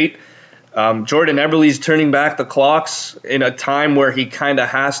great. Jordan Eberle's turning back the clocks in a time where he kind of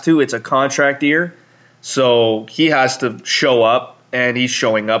has to. It's a contract year, so he has to show up, and he's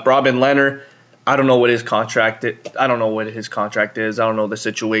showing up. Robin Leonard, I don't know what his contract is. I don't know the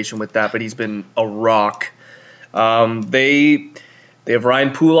situation with that, but he's been a rock. They have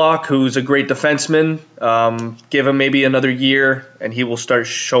Ryan Pulock, who's a great defenseman. Give him maybe another year, and he will start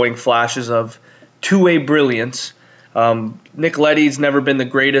showing flashes of two-way brilliance. Nick Leddy's never been the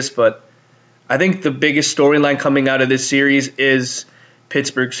greatest, but I think the biggest storyline coming out of this series is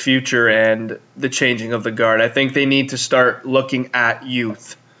Pittsburgh's future and the changing of the guard. I think they need to start looking at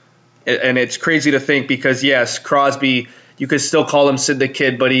youth. And it's crazy to think because, yes, Crosby, you could still call him Sid the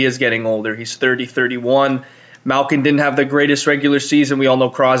Kid, but he is getting older. He's 30, 31. Malkin didn't have the greatest regular season. We all know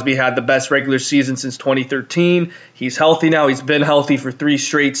Crosby had the best regular season since 2013. He's healthy now. He's been healthy for 3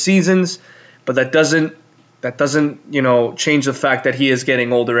 straight seasons. But that doesn't change the fact that he is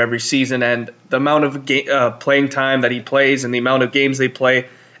getting older every season, and the amount of playing time that he plays and the amount of games they play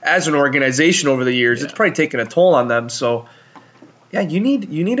as an organization over the years, it's probably taken a toll on them. So, yeah, you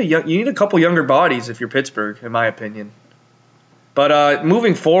need a couple younger bodies if you're Pittsburgh, in my opinion. But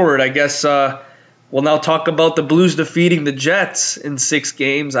moving forward, I guess we'll now talk about the Blues defeating the Jets in 6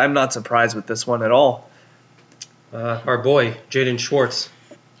 games. I'm not surprised with this one at all. Our boy Jaden Schwartz.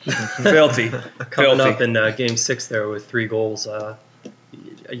 Filthy. Coming up in Game 6 there with 3 goals.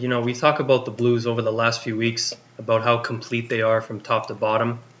 We talk about the Blues over the last few weeks, about how complete they are from top to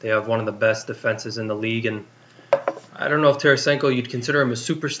bottom. They have one of the best defenses in the league, and I don't know if Tarasenko, you'd consider him a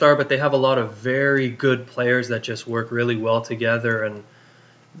superstar, but they have a lot of very good players that just work really well together, and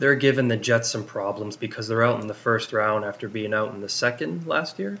they're giving the Jets some problems because they're out in the first round after being out in the second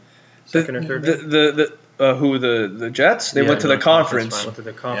last year. Second or third? The Jets? They went to the conference. Went to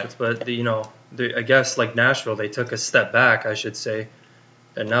the conference, but I guess like Nashville, they took a step back, I should say,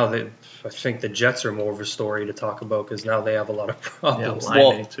 and now I think the Jets are more of a story to talk about because now they have a lot of problems.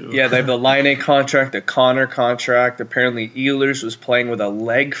 They have the Laine contract, the Connor contract. Apparently, Ehlers was playing with a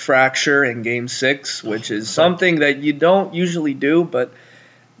leg fracture in Game 6, which is something that you don't usually do, but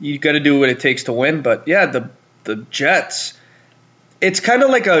you got to do what it takes to win. But yeah, the Jets. It's kind of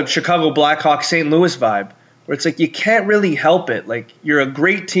like a Chicago Blackhawks St. Louis vibe, where it's like you can't really help it. Like, you're a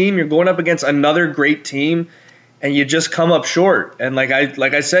great team, you're going up against another great team, and you just come up short. And like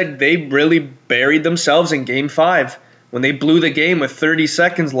I said, they really buried themselves in Game 5 when they blew the game with 30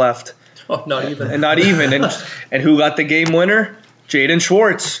 seconds left. Oh, not even. And who got the game winner? Jaden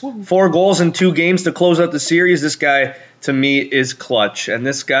Schwartz. 4 goals in 2 games to close out the series. This guy, to me, is clutch. And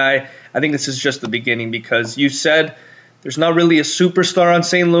this guy, I think this is just the beginning because you said – there's not really a superstar on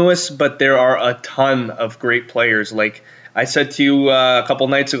St. Louis, but there are a ton of great players. Like I said to you a couple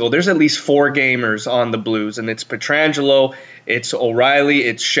nights ago, there's at least 4 gamers on the Blues, and it's Pietrangelo, it's O'Reilly,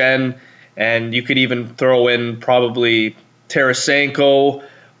 it's Shen, and you could even throw in probably Tarasenko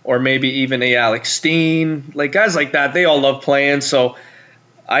or maybe even a Alex Steen. Like guys like that, they all love playing. So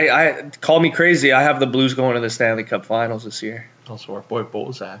I call me crazy. I have the Blues going to the Stanley Cup Finals this year. Also our boy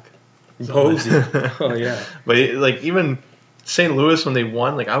Bozak. Oh yeah. But even St. Louis when they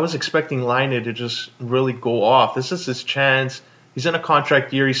won, I was expecting Laine to just really go off. This is his chance. He's in a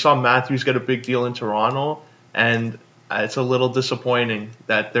contract year. He saw Matthews get a big deal in Toronto, and it's a little disappointing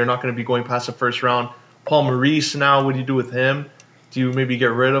that they're not going to be going past the first round. Paul Maurice now, what do you do with him? Do you maybe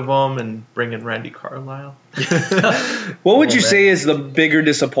get rid of him and bring in Randy Carlyle? What would you say is the bigger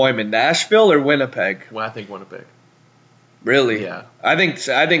disappointment, Nashville or Winnipeg? Well, I think Winnipeg. Really? Yeah. I think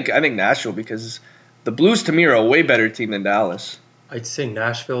Nashville because the Blues to me are a way better team than Dallas. I'd say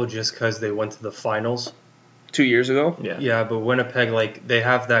Nashville just because they went to the finals 2 years ago. Yeah, but Winnipeg, they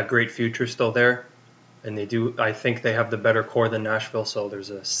have that great future still there, and they do. I think they have the better core than Nashville, so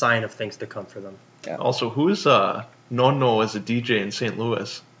there's a sign of things to come for them. Yeah. Also, who's Nono as a DJ in St.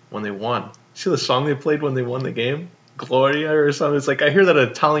 Louis when they won? See the song they played when they won the game? Gloria or something. It's like I hear that at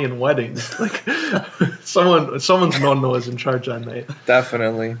Italian weddings. Like someone's Nono is in charge that night.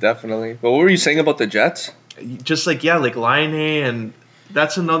 Definitely. But what were you saying about the Jets? Just like Laine, and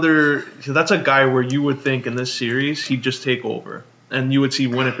that's a guy where you would think in this series he'd just take over, and you would see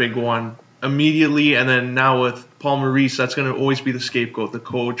Winnipeg go on immediately, and then now with Paul Maurice, that's going to always be the scapegoat, the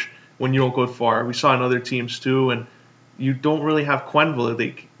coach. When you don't go far, we saw in other teams too, and you don't really have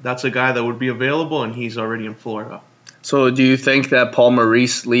Quenneville. That's a guy that would be available, and he's already in Florida. So do you think that Paul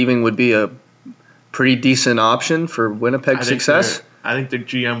Maurice leaving would be a pretty decent option for Winnipeg's success? I think the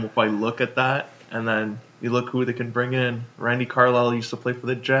GM will probably look at that And then you look who they can bring in. Randy Carlisle used to play for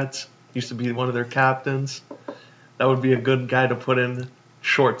the Jets. Used to be one of their captains. That would be a good guy to put in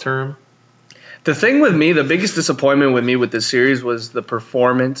short term. The thing with me, the biggest disappointment with me with this series was the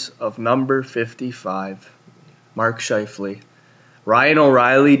performance of number 55, Mark Scheifele. Ryan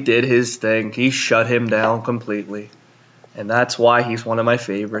O'Reilly did his thing. He shut him down completely. And that's why he's one of my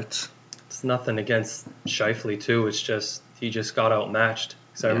favorites. It's nothing against Scheifele, too. It's just he just got outmatched.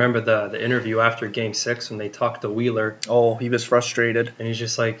 So I remember the interview after Game 6 when they talked to Wheeler. Oh, he was frustrated. And he's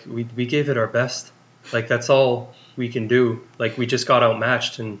just like, we gave it our best. Like, that's all we can do. Like, we just got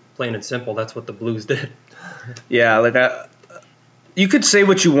outmatched, and plain and simple, that's what the Blues did. Yeah, like you could say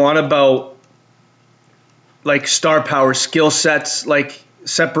what you want about like star power, skill sets, like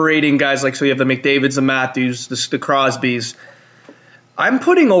separating guys. Like, so you have the McDavids, the Matthews, the Crosbys. I'm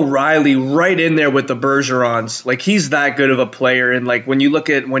putting O'Reilly right in there with the Bergerons. Like, he's that good of a player. And, like, when you look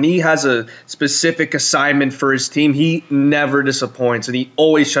at when he has a specific assignment for his team, he never disappoints. And he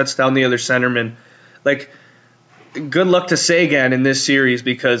always shuts down the other centerman. Like, good luck to Sagan in this series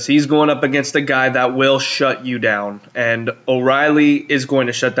because he's going up against a guy that will shut you down. And O'Reilly is going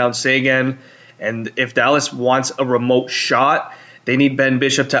to shut down Sagan. And if Dallas wants a remote shot, they need Ben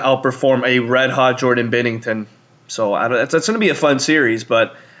Bishop to outperform a red-hot Jordan Binnington. So that's going to be a fun series,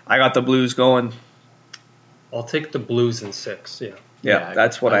 but I got the Blues going. I'll take the Blues in 6, Yeah,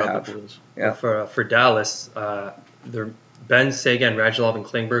 that's what I have. Yeah. For Dallas, Ben, Sagan, Radulov, and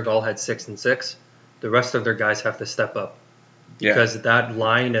Klingberg all had 6 and 6. The rest of their guys have to step up. Yeah. Because that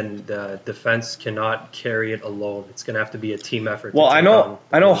line and the defense cannot carry it alone. It's going to have to be a team effort. Well, I know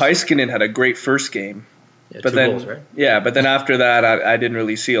Heiskanen had a great first game. Yeah, but 2 then, goals, right? Yeah, but then after that, I didn't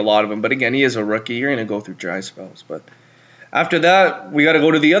really see a lot of him. But again, he is a rookie. You're going to go through dry spells. But after that, we got to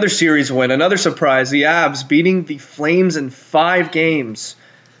go to the other series win. Another surprise, the Avs beating the Flames in 5 games.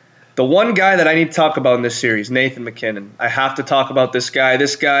 The one guy that I need to talk about in this series, Nathan MacKinnon. I have to talk about this guy.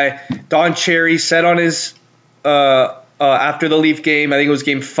 This guy, Don Cherry, said on his after the Leaf game, I think it was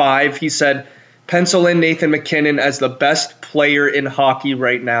Game 5, he said, pencil in Nathan MacKinnon as the best player in hockey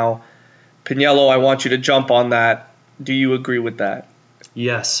right now. Pagniello, I want you to jump on that. Do you agree with that?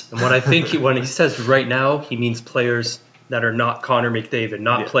 Yes. And what I think when he says right now, he means players that are not Connor McDavid,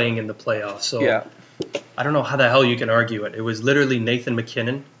 not playing in the playoffs. So I don't know how the hell you can argue it. It was literally Nathan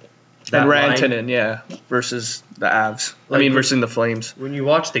MacKinnon. And Rantanen, versus the Avs. Versus the Flames. When you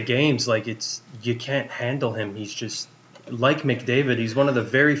watch the games, you can't handle him. He's just like McDavid. He's one of the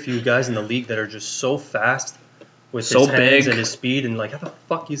very few guys in the league that are just so fast with his hands and his speed. And how the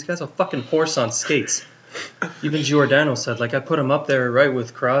fuck, these guys are a fucking horse on skates. Even Giordano said, I put him up there right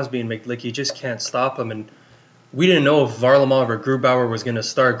with Crosby and you just can't stop him. And we didn't know if Varlamov or Grubauer was going to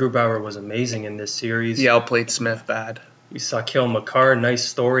start. Grubauer was amazing in this series. He outplayed Smith bad. We saw Cale Makar, nice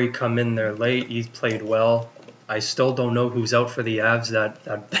story, come in there late. He played well. I still don't know who's out for the Avs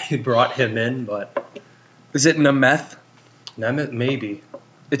that they brought him in, but... Is it Nemeth? Nemeth, maybe.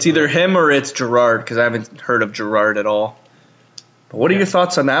 It's either him or it's Girard, because I haven't heard of Girard at all. But what are your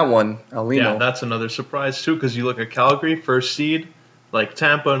thoughts on that one, Aulino? Yeah, that's another surprise, too, because you look at Calgary, first seed,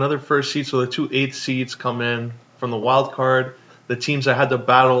 Tampa, another first seed, so the 2 8th seeds come in from the wild card. The teams that had to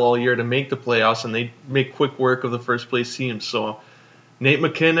battle all year to make the playoffs, and they make quick work of the first-place teams. So Nate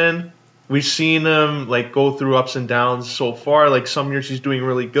MacKinnon, we've seen him go through ups and downs so far. Some years he's doing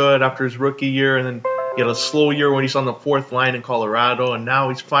really good after his rookie year, and then he had a slow year when he's on the 4th line in Colorado, and now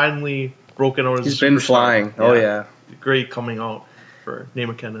he's finally broken out as a superstar. He's been flying. Oh, yeah. Great coming out for Nate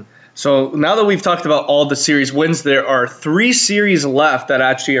MacKinnon. So now that we've talked about all the series wins, there are 3 series left that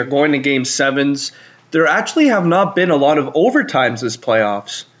actually are going to Game 7s. There actually have not been a lot of overtimes this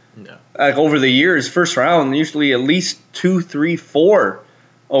playoffs. Yeah. Over the years, first round, usually at least 2, 3, 4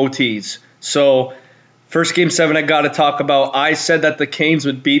 OTs. So first Game 7 I got to talk about. I said that the Canes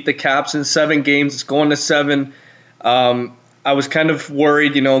would beat the Caps in 7 games. It's going to 7. I was kind of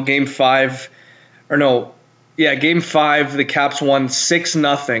worried, Game 5. Game 5, the Caps won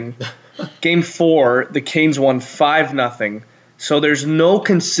 6-0. Game 4, the Canes won 5-0. So there's no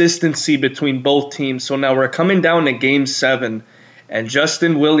consistency between both teams. So now we're coming down to Game 7, and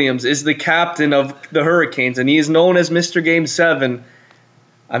Justin Williams is the captain of the Hurricanes, and he is known as Mr. Game 7.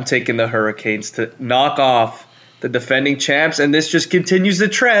 I'm taking the Hurricanes to knock off the defending champs, and this just continues the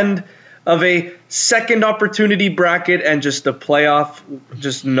trend of a second opportunity bracket and just a playoff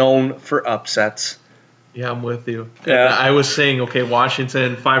just known for upsets. Yeah, I'm with you. Yeah. I was saying,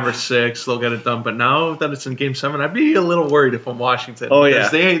 Washington, 5 or 6, they'll get it done. But now that it's in Game 7, I'd be a little worried if I'm Washington. Oh,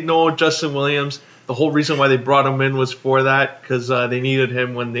 because they know Justin Williams. The whole reason why they brought him in was for that, because they needed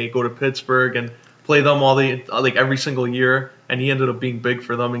him when they go to Pittsburgh and play them every single year. And he ended up being big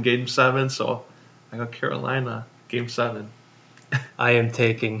for them in Game 7. So I got Carolina, Game 7. I am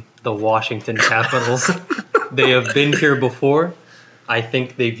taking the Washington Capitals. They have been here before. I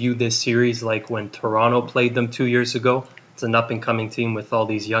think they view this series like when Toronto played them 2 years ago. It's an up-and-coming team with all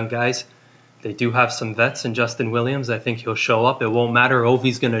these young guys. They do have some vets in Justin Williams. I think he'll show up. It won't matter.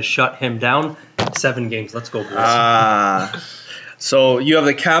 Ovi's going to shut him down. 7 games. Let's go, boys. So you have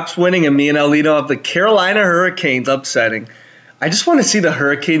the Caps winning, and me and Aulino have the Carolina Hurricanes upsetting. I just want to see the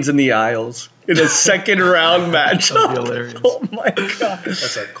Hurricanes in the Isles in a second-round match. That'd be hilarious. Oh, my God.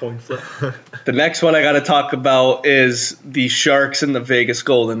 That's a coin flip. The next one I got to talk about is the Sharks and the Vegas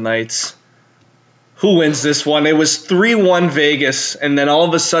Golden Knights. Who wins this one? It was 3-1 Vegas, and then all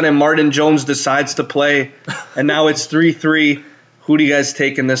of a sudden Martin Jones decides to play, and now it's 3-3. Who do you guys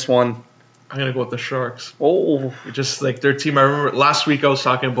take in this one? I'm going to go with the Sharks. Oh. Just like their team. I remember last week I was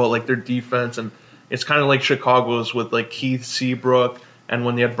talking about like their defense, and it's kind of like Chicago's with like Keith Seabrook, and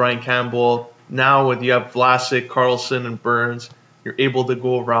when you had Brian Campbell. Now when you have Vlasic, Carlson, and Burns, you're able to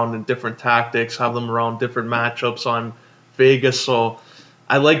go around in different tactics, have them around different matchups on Vegas. So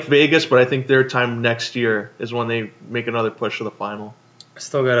I like Vegas, but I think their time next year is when they make another push to the final. I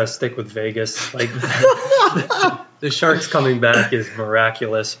still got to stick with Vegas. Like the Sharks coming back is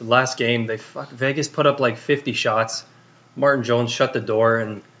miraculous. Last game, Vegas put up like 50 shots. Martin Jones shut the door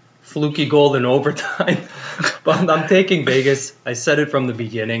and fluky goal in overtime. But I'm taking Vegas. I said it from the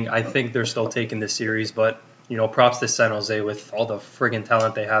beginning. I think they're still taking this series, but props to San Jose with all the friggin'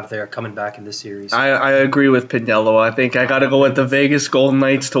 talent they have there coming back in this series. I agree with Pagniello. I think I got to go with the Vegas Golden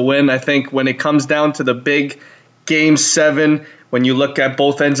Knights to win. I think when it comes down to the big Game 7, when you look at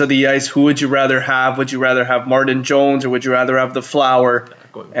both ends of the ice, who would you rather have? Would you rather have Martin Jones or would you rather have the Flower?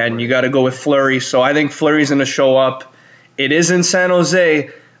 And you got to go with Fleury. So I think Fleury's going to show up. It is in San Jose,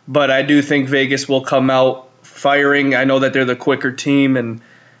 but I do think Vegas will come out firing. I know that they're the quicker team, and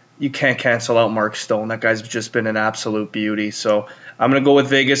you can't cancel out Mark Stone. That guy's just been an absolute beauty. So I'm going to go with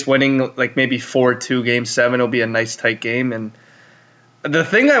Vegas winning like maybe 4-2 Game 7. It'll be a nice tight game. And the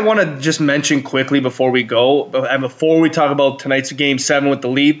thing I want to just mention quickly before we go, and before we talk about tonight's Game 7 with the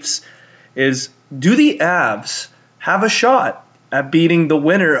Leafs, is do the Avs have a shot at beating the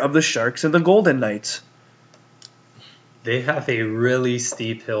winner of the Sharks and the Golden Knights? They have a really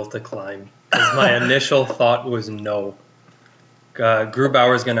steep hill to climb. Because my initial thought was no.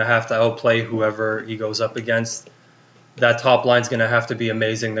 Grubauer's going to have to outplay whoever he goes up against. That top line's going to have to be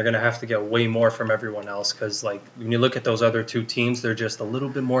amazing. They're going to have to get way more from everyone else because, like, when you look at those other two teams, they're just a little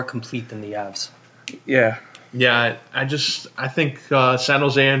bit more complete than the Avs. Yeah. Yeah, I think San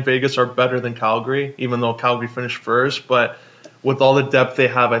Jose and Vegas are better than Calgary, even though Calgary finished first. But with all the depth they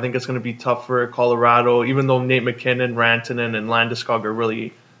have, I think it's going to be tough for Colorado, even though Nate McKinnon, Rantanen, and Landeskog are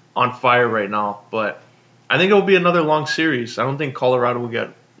really on fire right now. But I think it will be another long series. I don't think Colorado will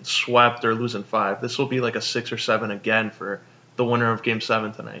get swept or losing 5. This will be like a 6 or 7 again for the winner of Game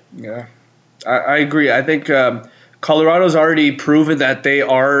 7 tonight. Yeah, I agree. I think Colorado's already proven that they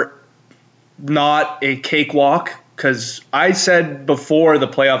are not a cakewalk, because I said before the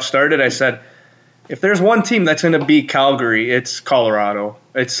playoffs started, I said, if there's one team that's going to beat Calgary, it's Colorado.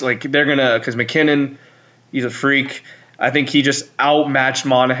 It's like they're going to, because McKinnon, he's a freak. I think he just outmatched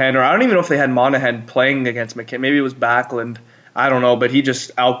Monahan, or I don't even know if they had Monahan playing against McKinnon. Maybe it was Backlund. I don't know, but he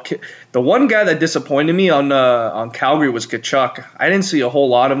just the one guy that disappointed me on Calgary was Tkachuk. I didn't see a whole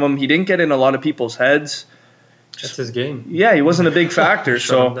lot of him. He didn't get in a lot of people's heads. That's his game. Yeah, he wasn't a big factor.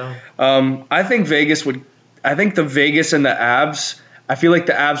 So I think Vegas would. I think the Vegas and the Avs. I feel like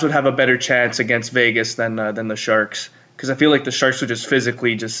the Avs would have a better chance against Vegas than the Sharks, because I feel like the Sharks would just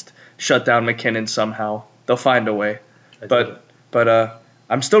physically just shut down McKinnon somehow. They'll find a way. But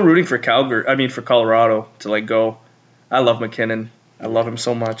I'm still rooting for for Colorado to go. I love McKinnon. I love him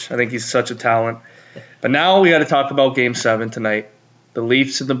so much. I think he's such a talent. But now we got to talk about Game 7 tonight. The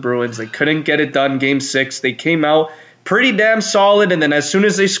Leafs and the Bruins. They couldn't get it done. Game 6, they came out pretty damn solid, and then as soon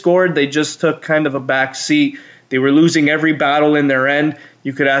as they scored, they just took kind of a back seat. They were losing every battle in their end.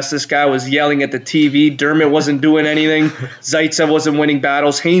 You could ask, this guy was yelling at the TV. Dermott wasn't doing anything. Zaitsev wasn't winning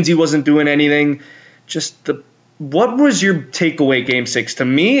battles. Hainsey wasn't doing anything. What was your takeaway Game 6? To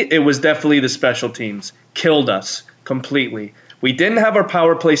me, it was definitely the special teams. Killed us completely. We didn't have our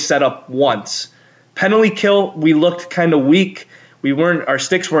power play set up once. Penalty kill, we looked kind of weak. Our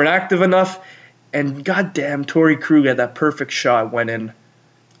sticks weren't active enough. And goddamn, Torrey Krug had that perfect shot, went in.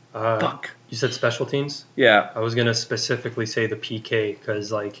 Fuck. You said special teams? Yeah. I was going to specifically say the PK, because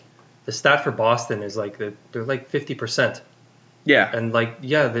the stat for Boston is they're 50%. Yeah. And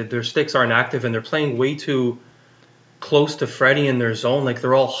their sticks aren't active, and they're playing way too close to Freddie in their zone. Like,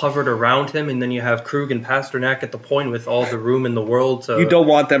 they're all hovered around him, and then you have Krug and Pasternak at the point with all the room in the world. You don't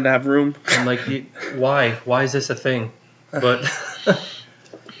want them to have room. I'm like, why? Why is this a thing? But,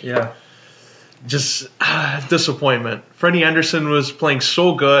 yeah. Just disappointment. Freddie Anderson was playing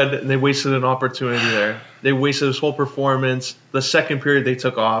so good, and they wasted an opportunity there. They wasted his whole performance. The second period they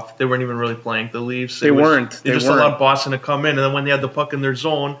took off. They weren't even really playing. The Leafs. They weren't. They just allowed Boston to come in, and then when they had the puck in their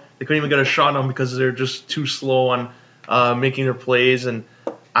zone, they couldn't even get a shot on because they're just too slow on making their plays. And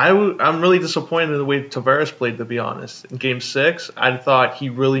I'm really disappointed in the way Tavares played, to be honest. In Game 6, I thought he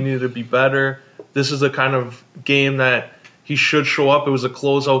really needed to be better. This is the kind of game that he should show up. It was a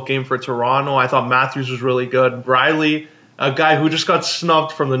closeout game for Toronto. I thought Matthews was really good. Riley, a guy who just got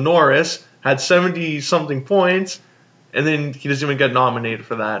snubbed from the Norris, had 70-something points, and then he doesn't even get nominated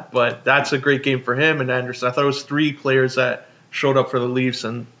for that. But that's a great game for him and Anderson. I thought it was 3 players that showed up for the Leafs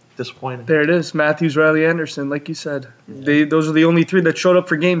and disappointed. There it is, Matthews, Riley, Anderson, like you said. Yeah. Those are the only 3 that showed up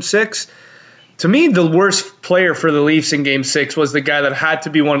for Game 6. To me, the worst player for the Leafs in Game 6 was the guy that had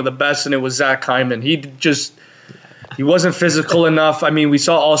to be one of the best, and it was Zach Hyman. He wasn't physical enough. I mean, we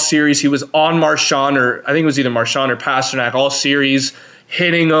saw all series. He was on Marchand, or I think it was either Marchand or Pasternak, all series,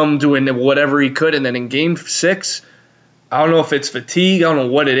 hitting him, doing whatever he could. And then in Game 6, I don't know if it's fatigue. I don't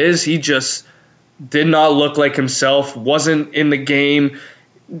know what it is. He just did not look like himself, wasn't in the game.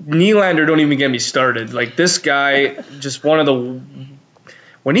 Nylander, don't even get me started. Like, this guy, just one of the...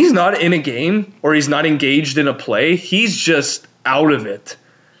 When he's not in a game or he's not engaged in a play, he's just out of it.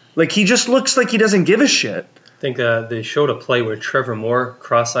 Like, he just looks like he doesn't give a shit. I think they showed a play where Trevor Moore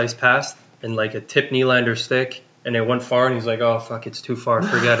cross-ice passed and, like, a tip Nylander stick, and it went far, and he's like, oh, fuck, it's too far,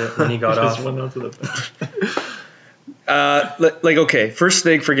 forget it, and he got off. Went out to the okay, first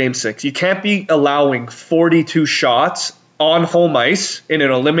thing for Game 6. You can't be allowing 42 shots on home ice in an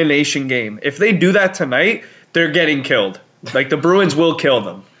elimination game. If they do that tonight, they're getting killed. Like, the Bruins will kill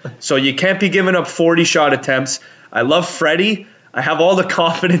them. So you can't be giving up 40 shot attempts. I love Freddie. I have all the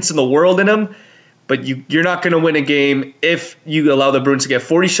confidence in the world in him. But you're not going to win a game if you allow the Bruins to get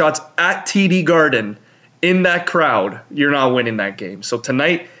 40 shots at TD Garden in that crowd. You're not winning that game. So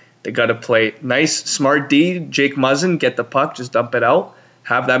tonight, they got to play nice, smart D, Jake Muzzin, get the puck, just dump it out,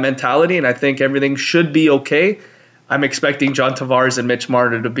 have that mentality, and I think everything should be okay. I'm expecting John Tavares and Mitch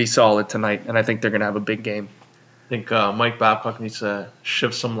Marner to be solid tonight, and I think they're going to have a big game. I think Mike Babcock needs to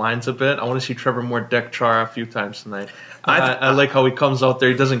shift some lines a bit. I want to see Trevor Moore deck Chara a few times tonight. I like how he comes out there.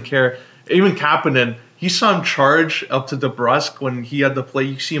 He doesn't care. Even Kapanen, you saw him charge up to DeBrusk when he had the play.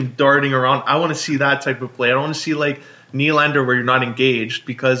 You see him darting around. I want to see that type of play. I don't want to see like Nylander where you're not engaged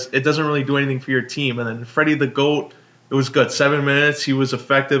because it doesn't really do anything for your team. And then Freddie the GOAT, it was good. 7 minutes. He was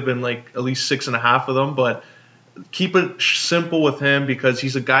effective in like at least 6.5 of them. But keep it simple with him because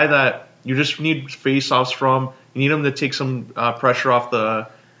he's a guy that you just need face-offs from. You need him to take some pressure off the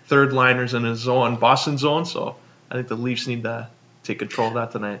third liners in his zone, Boston zone. So I think the Leafs need to take control of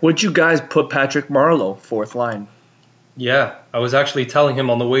that tonight. Would you guys put Patrick Marleau fourth line? Yeah, I was actually telling him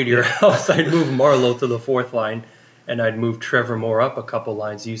on the way to your house I'd move Marleau to the fourth line, and I'd move Trevor Moore up a couple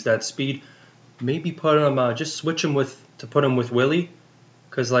lines, use that speed. Maybe put him, just switch him to put him with Willie,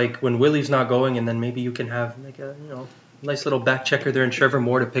 because like when Willie's not going, and then maybe you can have like a nice little back checker there in Trevor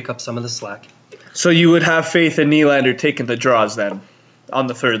Moore to pick up some of the slack. So you would have faith in Nylander taking the draws then on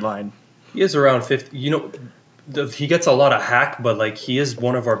the third line? He is around 50. He gets a lot of hack, but like he is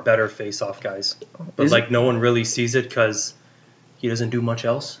one of our better face-off guys. But like no one really sees it because he doesn't do much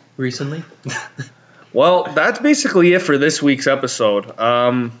else recently. Well, that's basically it for this week's episode.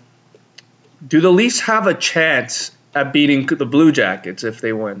 Do the Leafs have a chance at beating the Blue Jackets if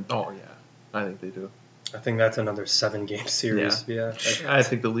they win? Oh, yeah. I think they do. I think that's another 7-game series. Yeah. I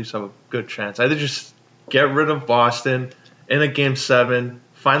think the Leafs have a good chance. Either just get rid of Boston in a Game 7,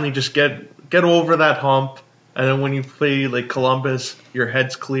 finally just get over that hump, and then when you play like Columbus, your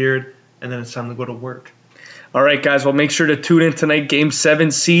head's cleared, and then it's time to go to work. All right, guys. Well, make sure to tune in tonight, Game 7,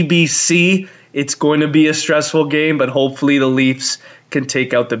 CBC. It's going to be a stressful game, but hopefully the Leafs can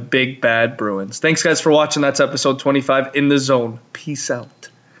take out the big, bad Bruins. Thanks, guys, for watching. That's episode 25 in the Zone. Peace out.